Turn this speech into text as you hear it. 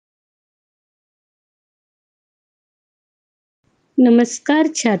नमस्कार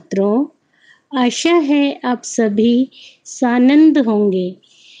छात्रों, आशा है आप सभी सानंद होंगे।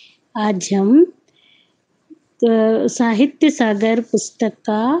 आज हम साहित्य सागर पुस्तक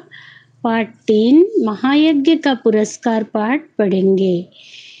का पाठ 3 महायज्ञ का पुरस्कार पाठ पढ़ेंगे।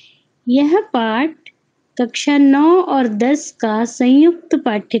 यह पाठ कक्षा 9 और 10 का संयुक्त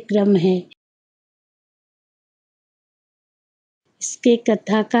पाठ्यक्रम है। इसके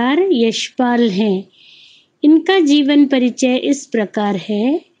कथाकार यशपाल हैं। इनका जीवन परिचय इस प्रकार है।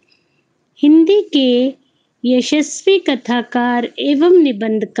 हिंदी के यशस्वी कथाकार एवं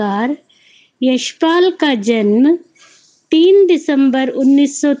निबंधकार यशपाल का जन्म 3 दिसंबर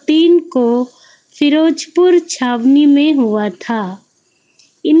 1903 को फिरोजपुर छावनी में हुआ था।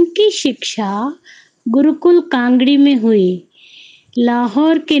 इनकी शिक्षा गुरुकुल कांगड़ी में हुई।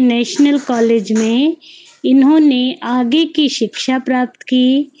 लाहौर के नेशनल कॉलेज में इन्होंने आगे की शिक्षा प्राप्त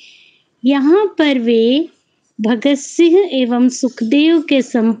की। यहाँ पर वे भगत सिंह एवं सुखदेव के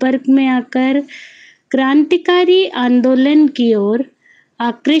संपर्क में आकर क्रांतिकारी आंदोलन की ओर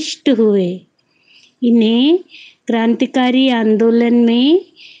आकृष्ट हुए। इन्हें क्रांतिकारी आंदोलन में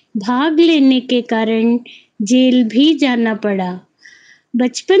भाग लेने के कारण जेल भी जाना पड़ा।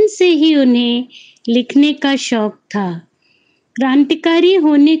 बचपन से ही उन्हें लिखने का शौक था। क्रांतिकारी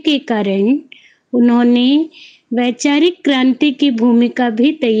होने के कारण उन्होंने वैचारिक क्रांति की भूमिका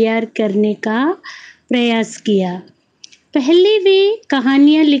भी तैयार करने का प्रयास किया। पहले वे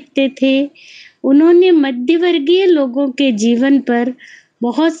कहानियाँ लिखते थे। उन्होंने मध्यवर्गीय लोगों के जीवन पर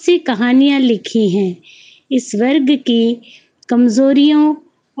बहुत सी कहानियाँ लिखी हैं। इस वर्ग की कमजोरियों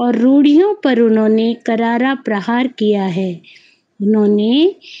और रूढ़ियों पर उन्होंने करारा प्रहार किया है।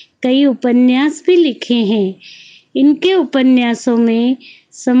 उन्होंने कई उपन्यास भी लिखे हैं। इनके उपन्यासों में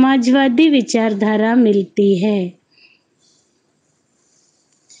समाजवादी विचारधारा मिलती है।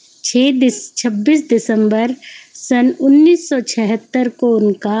 26 दिसंबर सन 1976 को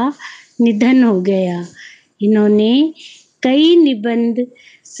उनका निधन हो गया। इन्होंने कई निबंध,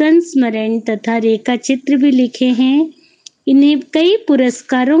 संस्मरण तथा रेखाचित्र भी लिखे हैं। इन्हें कई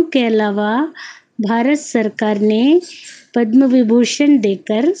पुरस्कारों के अलावा भारत सरकार ने पद्म विभूषण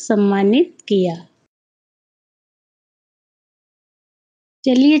देकर सम्मानित किया।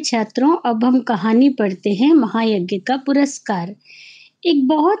 चलिए छात्रों, अब हम कहानी पढ़ते हैं महायज्ञ का पुरस्कार। एक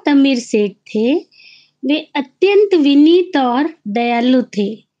बहुत अमीर सेठ थे। वे अत्यंत विनीत और दयालु थे।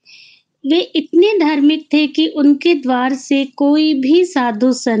 वे इतने धार्मिक थे कि उनके द्वार से कोई भी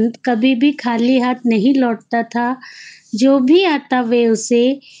साधु संत कभी भी खाली हाथ नहीं लौटता था। जो भी आता वे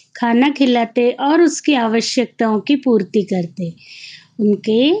उसे खाना खिलाते और उसकी आवश्यकताओं की पूर्ति करते।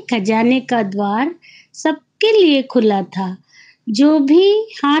 उनके खजाने का द्वार सबके लिए खुला था। जो भी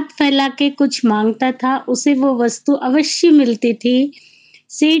हाथ फैला के कुछ मांगता था उसे वो वस्तु अवश्य मिलती थी।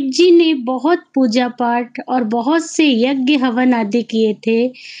 सेठ जी ने बहुत पूजा पाठ और बहुत से यज्ञ हवन आदि किए थे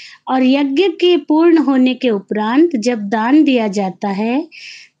और यज्ञ के पूर्ण होने के उपरांत जब दान दिया जाता है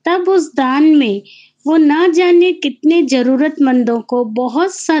तब उस दान में वो ना जाने कितने जरूरतमंदों को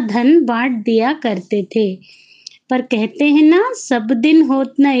बहुत सा धन बांट दिया करते थे। पर कहते हैं ना, सब दिन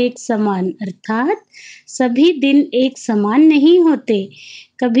होत ना एक समान, अर्थात सभी दिन एक समान नहीं होते।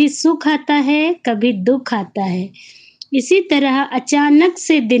 कभी सुख आता है, कभी दुख आता है। इसी तरह अचानक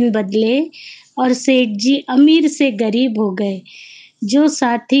से दिन बदले और सेठ जी अमीर से गरीब हो गए। जो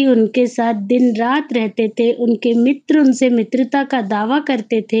साथी उनके साथ दिन रात रहते थे, उनके मित्र उनसे मित्रता का दावा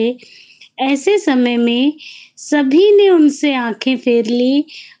करते थे, ऐसे समय में सभी ने उनसे आंखें फेर ली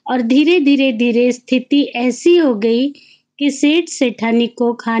और धीरे स्थिति ऐसी हो गई कि सेठ सेठानी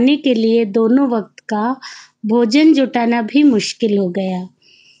को खाने के लिए दोनों वक्त का भोजन जुटाना भी मुश्किल हो गया।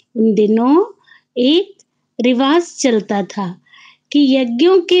 उन दिनों एक रिवाज चलता था कि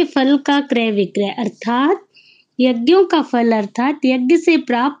यज्ञों के फल का क्रय विक्रय, अर्थात यज्ञों का फल अर्थात यज्ञ से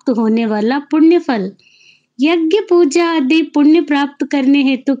प्राप्त होने वाला पुण्य फल, यज्ञ पूजा आदि पुण्य प्राप्त करने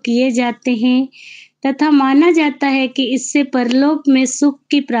हेतु किए जाते हैं तथा माना जाता है कि इससे परलोक में सुख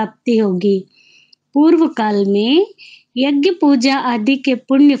की प्राप्ति होगी। पूर्व काल में यज्ञ पूजा आदि के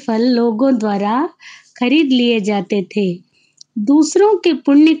पुण्य फल लोगों द्वारा खरीद लिए जाते थे। दूसरों के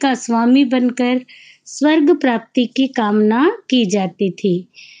पुण्य का स्वामी बनकर स्वर्ग प्राप्ति की कामना की जाती थी।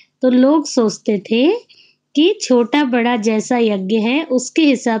 तो लोग सोचते थे कि छोटा बड़ा जैसा यज्ञ है उसके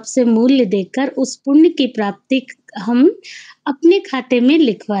हिसाब से मूल्य देकर उस पुण्य की प्राप्ति हम अपने खाते में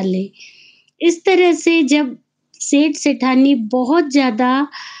लिखवा लें। इस तरह से जब सेठ सेठानी बहुत ज़्यादा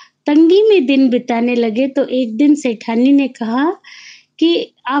तंगी में दिन बिताने लगे तो एक दिन सेठानी ने कहा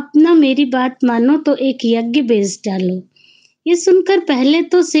कि आप ना मेरी बात मानो तो एक यज्ञ बेच डालो। ये सुनकर पहले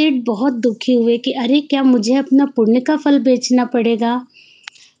तो सेठ बहुत दुखी हुए कि अरे क्या मुझे अपना पुण्य का फल बेचना पड़ेगा।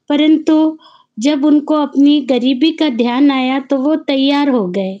 परंतु जब उनको अपनी गरीबी का ध्यान आया तो वो तैयार हो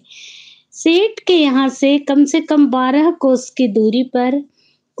गए। सेठ के यहाँ से कम 12 कोस की दूरी पर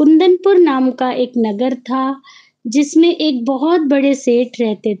कुंदनपुर नाम का एक नगर था, जिसमें एक बहुत बड़े सेठ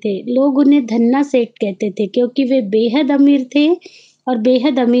रहते थे। लोग उन्हें धन्ना सेठ कहते थे क्योंकि वे बेहद अमीर थे और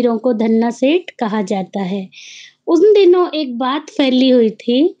बेहद अमीरों को धन्ना सेठ कहा जाता है। उन दिनों एक बात फैली हुई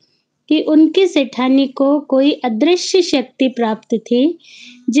थी कि उनकी सेठानी को कोई अदृश्य शक्ति प्राप्त थी,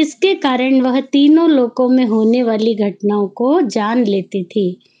 जिसके कारण वह तीनों लोकों में होने वाली घटनाओं को जान लेती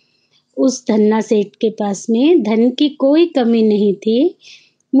थी। उस धन्ना सेठ के पास में धन की कोई कमी नहीं थी।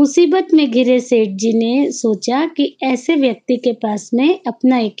 मुसीबत में घिरे सेठ जी ने सोचा कि ऐसे व्यक्ति के पास में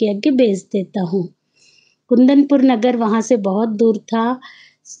अपना एक यज्ञ बेच देता हूँ। कुंदनपुर नगर वहां से बहुत दूर था।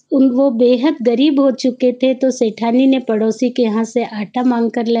 वो बेहद गरीब हो चुके थे, तो सेठानी ने पड़ोसी के यहाँ से आटा मांग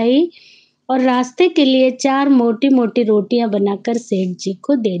कर लाई और रास्ते के लिए 4 मोटी मोटी रोटियां बनाकर सेठ जी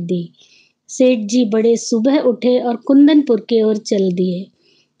को दे दी। सेठ जी बड़े सुबह उठे और कुंदनपुर की ओर चल दिए।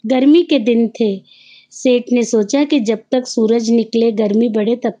 गर्मी के दिन थे। सेठ ने सोचा कि जब तक सूरज निकले गर्मी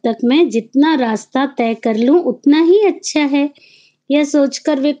बढ़े तब तक मैं जितना रास्ता तय कर लूं उतना ही अच्छा है। यह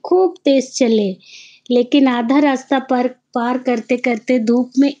सोचकर वे खूब तेज चले, लेकिन आधा रास्ता पार करते करते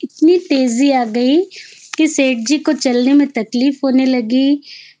धूप में इतनी तेजी आ गई कि सेठ जी को चलने में तकलीफ होने लगी।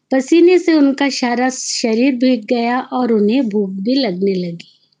 पसीने से उनका सारा शरीर भीग गया और उन्हें भूख भी लगने लगी।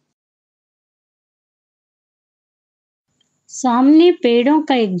 सामने पेड़ों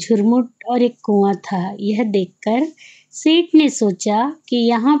का एक झुरमुट और एक कुआं था। यह देखकर सेठ ने सोचा कि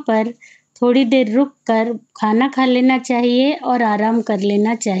यहाँ पर थोड़ी देर रुक कर खाना खा लेना चाहिए और आराम कर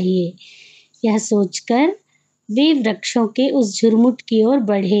लेना चाहिए। यह सोचकर वे वृक्षों के उस झुरमुट की ओर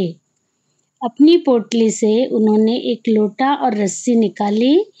बढ़े। अपनी पोटली से उन्होंने एक लोटा और रस्सी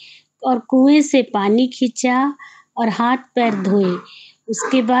निकाली और कुएं से पानी खींचा और हाथ पैर धोए।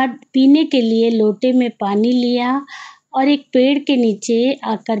 उसके बाद पीने के लिए लोटे में पानी लिया और एक पेड़ के नीचे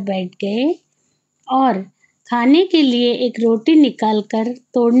आकर बैठ गए और खाने के लिए एक रोटी निकालकर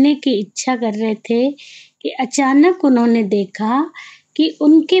तोड़ने की इच्छा कर रहे थे कि अचानक उन्होंने देखा कि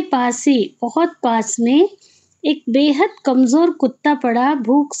उनके पास ही बहुत पास में एक बेहद कमजोर कुत्ता पड़ा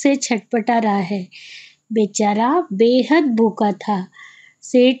भूख से छटपटा रहा है। बेचारा बेहद भूखा था।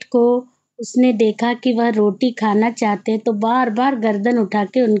 सेठ को उसने देखा कि वह रोटी खाना चाहते तो बार बार गर्दन उठा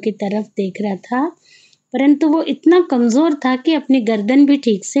के उनकी तरफ देख रहा था, परंतु वो इतना कमजोर था कि अपनी गर्दन भी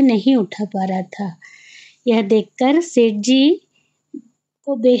ठीक से नहीं उठा पा रहा था। यह देखकर सेठ जी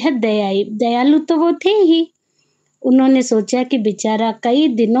को बेहद दया आई। दयालु तो वो थे ही। उन्होंने सोचा कि बेचारा कई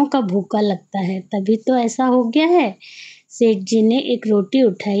दिनों का भूखा लगता है, तभी तो ऐसा हो गया है। सेठ जी ने एक रोटी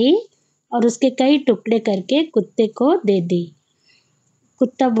उठाई और उसके कई टुकड़े करके कुत्ते को दे दी।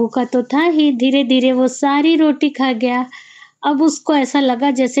 कुत्ता भूखा तो था ही, धीरे धीरे वो सारी रोटी खा गया। अब उसको ऐसा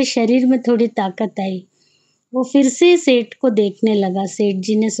लगा जैसे शरीर में थोड़ी ताकत आई। वो फिर से सेठ को देखने लगा। सेठ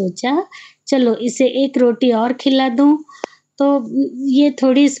जी ने सोचा चलो इसे एक रोटी और खिला दूं तो ये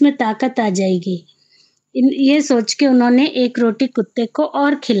थोड़ी इसमें ताकत आ जाएगी। ये सोच के उन्होंने एक रोटी कुत्ते को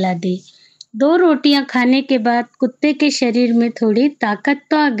और खिला दी। 2 रोटियां खाने के बाद कुत्ते के शरीर में थोड़ी ताकत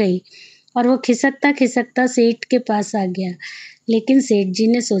तो आ गई और वो खिसकता खिसकता सेठ के पास आ गया। लेकिन सेठ जी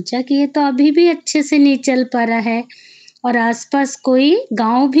ने सोचा कि ये तो अभी भी अच्छे से नहीं चल पा रहा है और आसपास कोई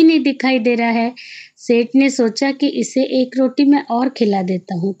गांव भी नहीं दिखाई दे रहा है। सेठ ने सोचा कि इसे एक रोटी मैं और खिला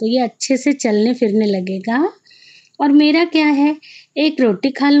देता हूँ तो ये अच्छे से चलने फिरने लगेगा और मेरा क्या है, एक रोटी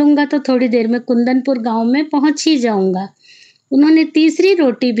खा लूंगा तो थोड़ी देर में कुंदनपुर गांव में पहुंच ही जाऊंगा। उन्होंने तीसरी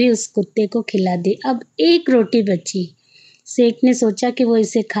रोटी भी उस कुत्ते को खिला दी। अब एक रोटी बची। सेठ ने सोचा कि वो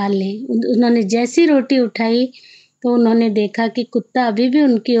इसे खा लें। उन्होंने जैसी रोटी उठाई तो उन्होंने देखा कि कुत्ता अभी भी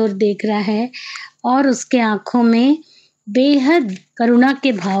उनकी ओर देख रहा है और उसके आंखों में बेहद करुणा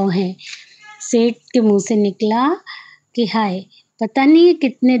के भाव हैं। सेठ के मुंह से निकला कि हाय, पता नहीं ये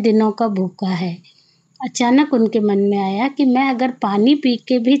कितने दिनों का भूखा है। अचानक उनके मन में आया कि मैं अगर पानी पी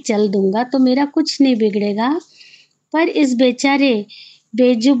के भी चल दूंगा तो मेरा कुछ नहीं बिगड़ेगा, पर इस बेचारे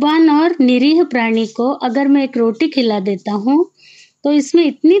बेजुबान और निरीह प्राणी को अगर मैं एक रोटी खिला देता हूँ तो इसमें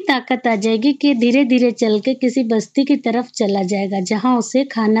इतनी ताकत आ जाएगी कि धीरे धीरे चल के किसी बस्ती की तरफ चला जाएगा जहाँ उसे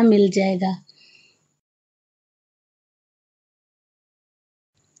खाना मिल जाएगा।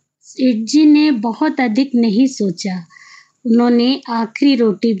 सेठ जी ने बहुत अधिक नहीं सोचा। उन्होंने आखिरी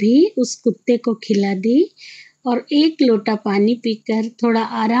रोटी भी उस कुत्ते को खिला दी और एक लोटा पानी पीकर थोड़ा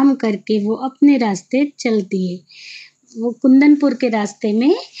आराम करके वो अपने रास्ते चल दिए। वो कुंदनपुर के रास्ते में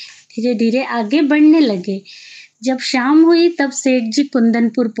धीरे धीरे आगे बढ़ने लगे। जब शाम हुई तब सेठ जी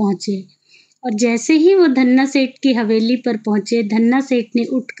कुंदनपुर पहुंचे और जैसे ही वो धन्ना सेठ की हवेली पर पहुंचे, धन्ना सेठ ने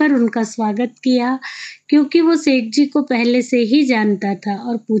उठकर उनका स्वागत किया क्योंकि वो सेठ जी को पहले से ही जानता था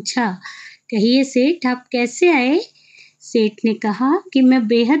और पूछा कहिए सेठ, आप कैसे आए? सेठ ने कहा कि मैं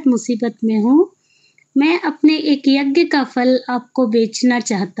बेहद मुसीबत में हूँ। मैं अपने एक यज्ञ का फल आपको बेचना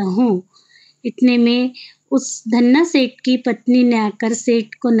चाहता हूँ। इतने में उस धन्ना सेठ की पत्नी ने आकर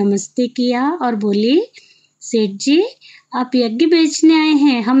सेठ को नमस्ते किया और बोली, सेठ जी, आप यज्ञ बेचने आए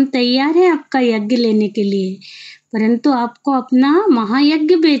हैं, हम तैयार हैं आपका यज्ञ लेने के लिए, परंतु आपको अपना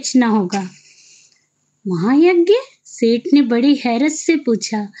महायज्ञ बेचना होगा। महायज्ञ? सेठ ने बड़ी हैरत से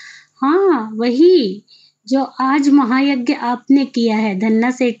पूछा। हाँ, वही जो आज महायज्ञ आपने किया है,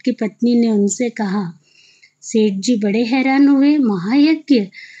 धन्ना सेठ की पत्नी ने उनसे कहा। सेठ जी बड़े हैरान हुए, महायज्ञ?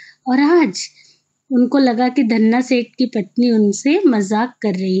 और आज? उनको लगा कि धन्ना सेठ की पत्नी उनसे मजाक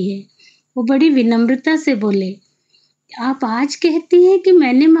कर रही है। वो बड़ी विनम्रता से बोले, आप आज कहती हैं कि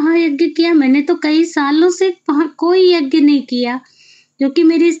मैंने महायज्ञ किया? मैंने तो कई सालों से कोई यज्ञ नहीं किया, क्योंकि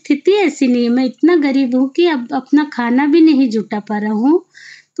मेरी स्थिति ऐसी नहीं है। मैं इतना गरीब हूँ कि अब अपना खाना भी नहीं जुटा पा रहा हूँ,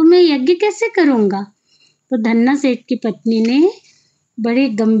 तो मैं यज्ञ कैसे करूँगा? तो धन्ना सेठ की पत्नी ने बड़ी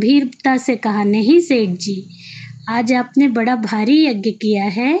गंभीरता से कहा, नहीं सेठ जी, आज आपने बड़ा भारी यज्ञ किया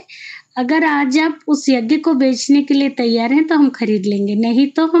है। अगर आज आप उस यज्ञ को बेचने के लिए तैयार हैं तो हम खरीद लेंगे, नहीं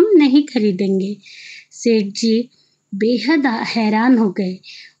तो हम नहीं खरीदेंगे। सेठ जी बेहद हैरान हो गए।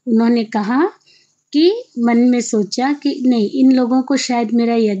 उन्होंने कहा कि मन में सोचा कि नहीं, इन लोगों को शायद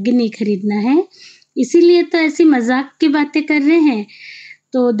मेरा यज्ञ नहीं खरीदना है, इसीलिए तो ऐसी मजाक की बातें कर रहे हैं।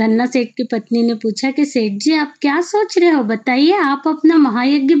 तो धन्ना सेठ की पत्नी ने पूछा कि सेठ जी, आप क्या सोच रहे हो? बताइए, आप अपना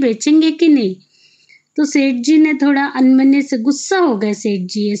महायज्ञ बेचेंगे कि नहीं? तो सेठ जी ने थोड़ा अनमने से गुस्सा हो गए सेठ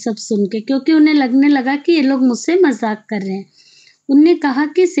जी ये सब सुन के, क्योंकि उन्हें लगने लगा कि ये लोग मुझसे मजाक कर रहे हैं। उनने कहा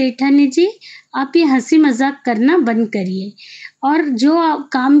कि सेठानी जी, आप ये हंसी मजाक करना बंद करिए और जो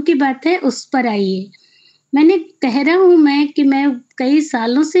काम की बात है उस पर आइए। मैंने कह रहा हूँ कि मैं कई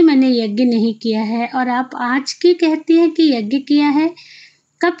सालों से मैंने यज्ञ नहीं किया है और आप आज की कहती हैं कि यज्ञ किया है।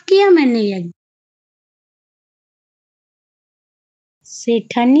 कब किया मैंने यज्ञ?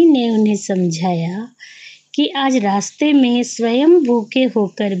 सेठानी ने उन्हें समझाया कि आज रास्ते में स्वयं भूखे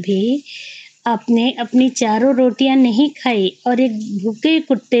होकर भी आपने अपनी चारों रोटियां नहीं खाई और एक भूखे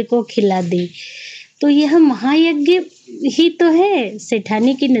कुत्ते को खिला दी, तो यह महायज्ञ ही तो है।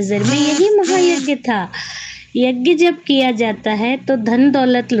 सेठानी की नज़र में यही महायज्ञ था। यज्ञ जब किया जाता है तो धन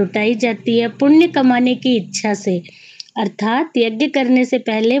दौलत लुटाई जाती है पुण्य कमाने की इच्छा से, अर्थात यज्ञ करने से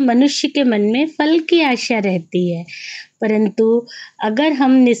पहले मनुष्य के मन में फल की आशा रहती है। परंतु अगर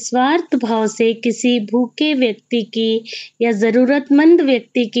हम निस्वार्थ भाव से किसी भूखे व्यक्ति की या ज़रूरतमंद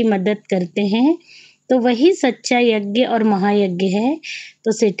व्यक्ति की मदद करते हैं तो वही सच्चा यज्ञ और महायज्ञ है।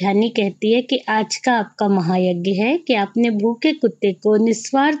 तो सेठानी कहती है कि आज का आपका महायज्ञ है कि आपने भूखे कुत्ते को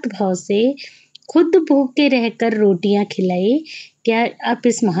निस्वार्थ भाव से खुद भूखे रहकर रोटियां खिलाई। क्या आप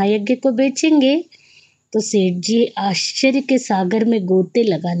इस महायज्ञ को बेचेंगे? तो सेठ जी आश्चर्य के सागर में गोते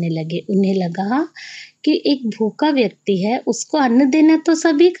लगाने लगे। उन्हें लगा कि एक भूखा व्यक्ति है, उसको अन्न देना तो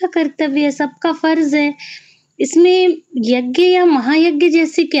सभी का कर्तव्य है, सबका फर्ज है, इसमें यज्ञ या महायज्ञ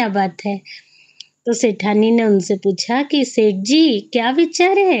जैसी क्या बात है? तो सेठानी ने उनसे पूछा कि सेठ जी, क्या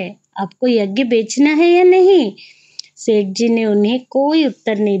विचार है, आपको यज्ञ बेचना है या नहीं? सेठ जी ने उन्हें कोई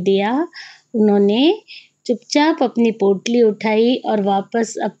उत्तर नहीं दिया। उन्होंने चुपचाप अपनी पोटली उठाई और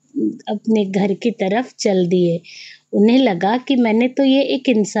वापस अपने घर की तरफ चल दिए। उन्हें लगा कि मैंने तो ये एक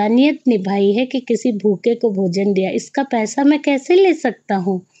इंसानियत निभाई है कि किसी भूखे को भोजन दिया, इसका पैसा मैं कैसे ले सकता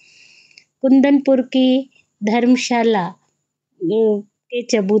हूँ? कुंदनपुर की धर्मशाला के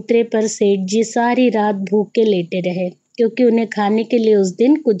चबूतरे पर सेठ जी सारी रात भूखे लेटे रहे, क्योंकि उन्हें खाने के लिए उस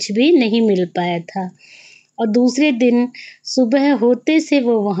दिन कुछ भी नहीं मिल पाया था। और दूसरे दिन सुबह होते से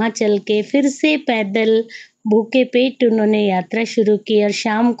वो वहाँ चल के फिर से पैदल भूखे पेट उन्होंने यात्रा शुरू की और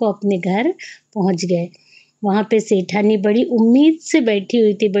शाम को अपने घर पहुँच गए। वहाँ पे सेठानी बड़ी उम्मीद से बैठी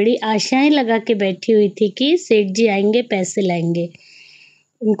हुई थी, बड़ी आशाएं लगा के बैठी हुई थी कि सेठ जी आएंगे, पैसे लाएंगे।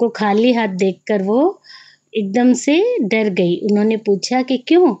 उनको खाली हाथ देखकर वो एकदम से डर गई। उन्होंने पूछा कि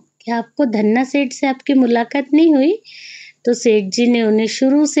क्यों, क्या आपको धन्ना सेठ से आपकी मुलाकात नहीं हुई? तो सेठ जी ने उन्हें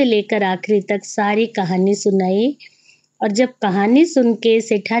शुरू से लेकर आखिरी तक सारी कहानी सुनाई। और जब कहानी सुन के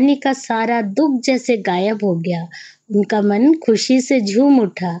सेठानी का सारा दुख जैसे गायब हो गया, उनका मन खुशी से झूम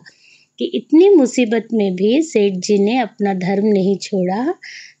उठा कि इतनी मुसीबत में भी सेठ जी ने अपना धर्म नहीं छोड़ा,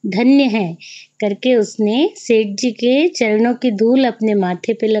 धन्य है करके उसने सेठ जी के चरणों की धूल अपने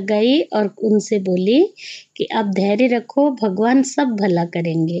माथे पे लगाई और उनसे बोली कि आप धैर्य रखो, भगवान सब भला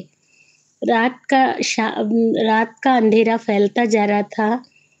करेंगे। रात का अंधेरा फैलता जा रहा था।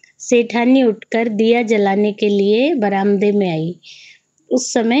 सेठानी उठकर दिया जलाने के लिए बरामदे में आई।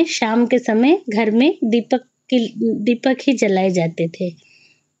 उस समय शाम के समय घर में दीपक ही जलाए जाते थे।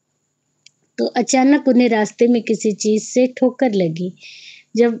 तो अचानक उन्हें रास्ते में किसी चीज से ठोकर लगी।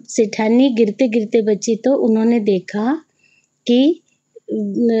 जब सेठानी गिरते-गिरते बची तो उन्होंने देखा कि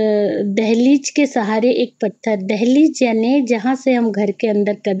दहलीज के सहारे एक पत्थर, दहलीज यानी जहाँ से हम घर के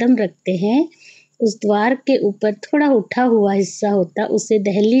अंदर कदम रखते हैं, उस द्वार के ऊपर थोड़ा उठा हुआ हिस्सा होता, उसे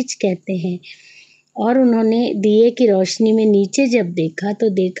दहलीज कहते हैं। और उन्होंने दिए की रोशनी में नीचे जब देखा तो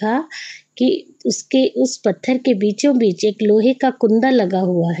देखा कि उसके उस पत्थर के बीचों-बीच एक लोहे का कुंदा लगा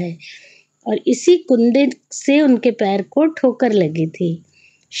हुआ है और इसी कुंदे से उनके पैर को ठोकर लगी थी।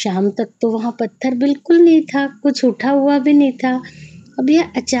 शाम तक तो वहाँ पत्थर बिल्कुल नहीं था, कुछ उठा हुआ भी नहीं था। अब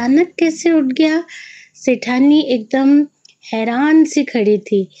यह अचानक कैसे उठ गया? सेठानी एकदम हैरान सी खड़ी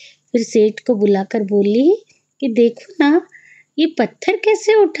थी। फिर सेठ को बुलाकर बोली कि देखो ना, ये पत्थर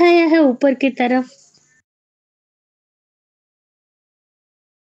कैसे उठाया है ऊपर की तरफ?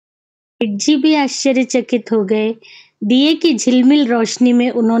 सेठ जी भी आश्चर्यचकित हो गए। दिए की झिलमिल रोशनी में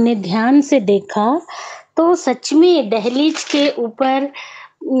उन्होंने ध्यान से देखा तो सच में दहलीज के ऊपर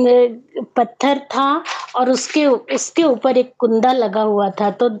पत्थर था और उसके उसके ऊपर एक कुंदा लगा हुआ था।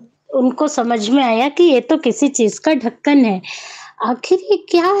 तो उनको समझ में आया कि ये तो किसी चीज़ का ढक्कन है। आखिर ये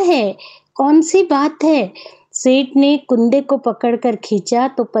क्या है? कौन-सी बात है? सेठ ने कुंदे को पकड़कर खींचा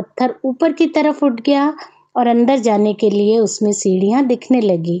तो पत्थर ऊपर की तरफ उठ गया और अंदर जाने के लिए उसमें सीढ़ियाँ दिखने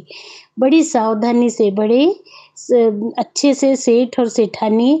लगी। बड़ी सावधानी से अच्छे से सेठ और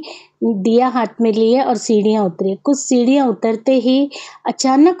सेठानी दिया हाथ में लिए और सीढ़ियाँ उतरे। कुछ सीढ़ियाँ उतरते ही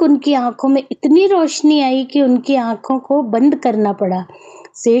अचानक उनकी आँखों में इतनी रोशनी आई कि उनकी आँखों को बंद करना पड़ा।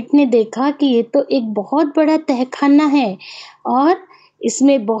 सेठ ने देखा कि ये तो एक बहुत बड़ा तहखाना है और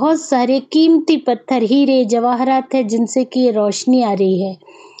इसमें बहुत सारे कीमती पत्थर, हीरे, जवाहरात हैं जिनसे कि ये रोशनी आ रही है।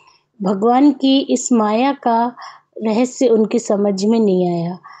 भगवान की इस माया का रहस्य उनकी समझ में नहीं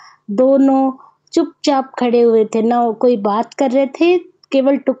आया। दोनों चुपचाप खड़े हुए थे, ना वो कोई बात कर रहे थे,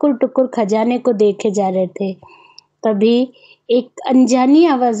 केवल टुकुर-टुकुर खजाने को देखे जा रहे थे। तभी एक अनजानी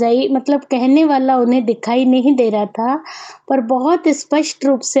आवाज़ आई, मतलब कहने वाला उन्हें दिखाई नहीं दे रहा था, पर बहुत स्पष्ट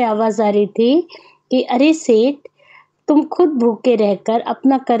रूप से आवाज़ आ रही थी कि अरे सेठ, तुम खुद भूखे रहकर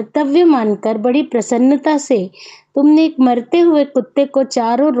अपना कर्तव्य मानकर बड़ी प्रसन्नता से तुमने एक मरते हुए कुत्ते को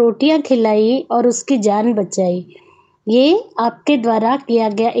चारों रोटियां खिलाई और उसकी जान बचाई। ये आपके द्वारा किया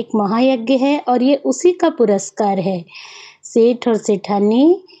गया एक महायज्ञ है और ये उसी का पुरस्कार है। सेठ और सेठानी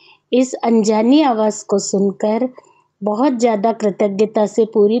इस अनजानी आवाज़ को सुनकर बहुत ज़्यादा कृतज्ञता से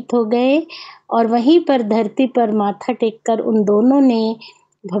पूरित हो गए और वहीं पर धरती पर माथा टेककर उन दोनों ने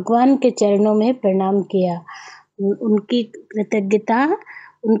भगवान के चरणों में प्रणाम किया। उनकी कृतज्ञता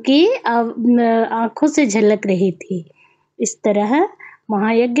उनकी आँखों से झलक रही थी। इस तरह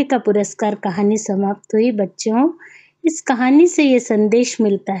महायज्ञ का पुरस्कार कहानी समाप्त हुई। बच्चों, इस कहानी से ये संदेश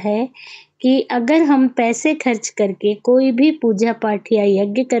मिलता है कि अगर हम पैसे खर्च करके कोई भी पूजा पाठ या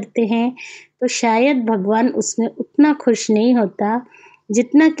यज्ञ करते हैं तो शायद भगवान उसमें उतना खुश नहीं होता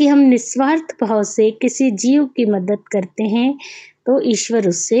जितना कि हम निस्वार्थ भाव से किसी जीव की मदद करते हैं तो ईश्वर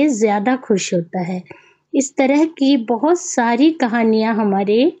उससे ज़्यादा खुश होता है। इस तरह की बहुत सारी कहानियाँ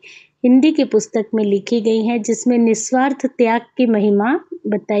हमारे हिंदी की पुस्तक में लिखी गई हैं जिसमें निस्वार्थ त्याग की महिमा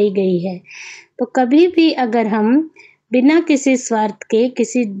बताई गई है। तो कभी भी अगर हम बिना किसी स्वार्थ के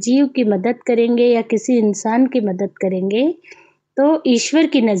किसी जीव की मदद करेंगे या किसी इंसान की मदद करेंगे तो ईश्वर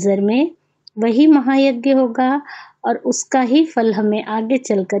की नज़र में वही महायज्ञ होगा और उसका ही फल हमें आगे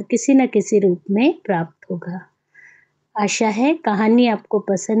चलकर किसी न किसी रूप में प्राप्त होगा। आशा है कहानी आपको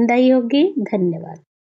पसंद आई होगी। धन्यवाद।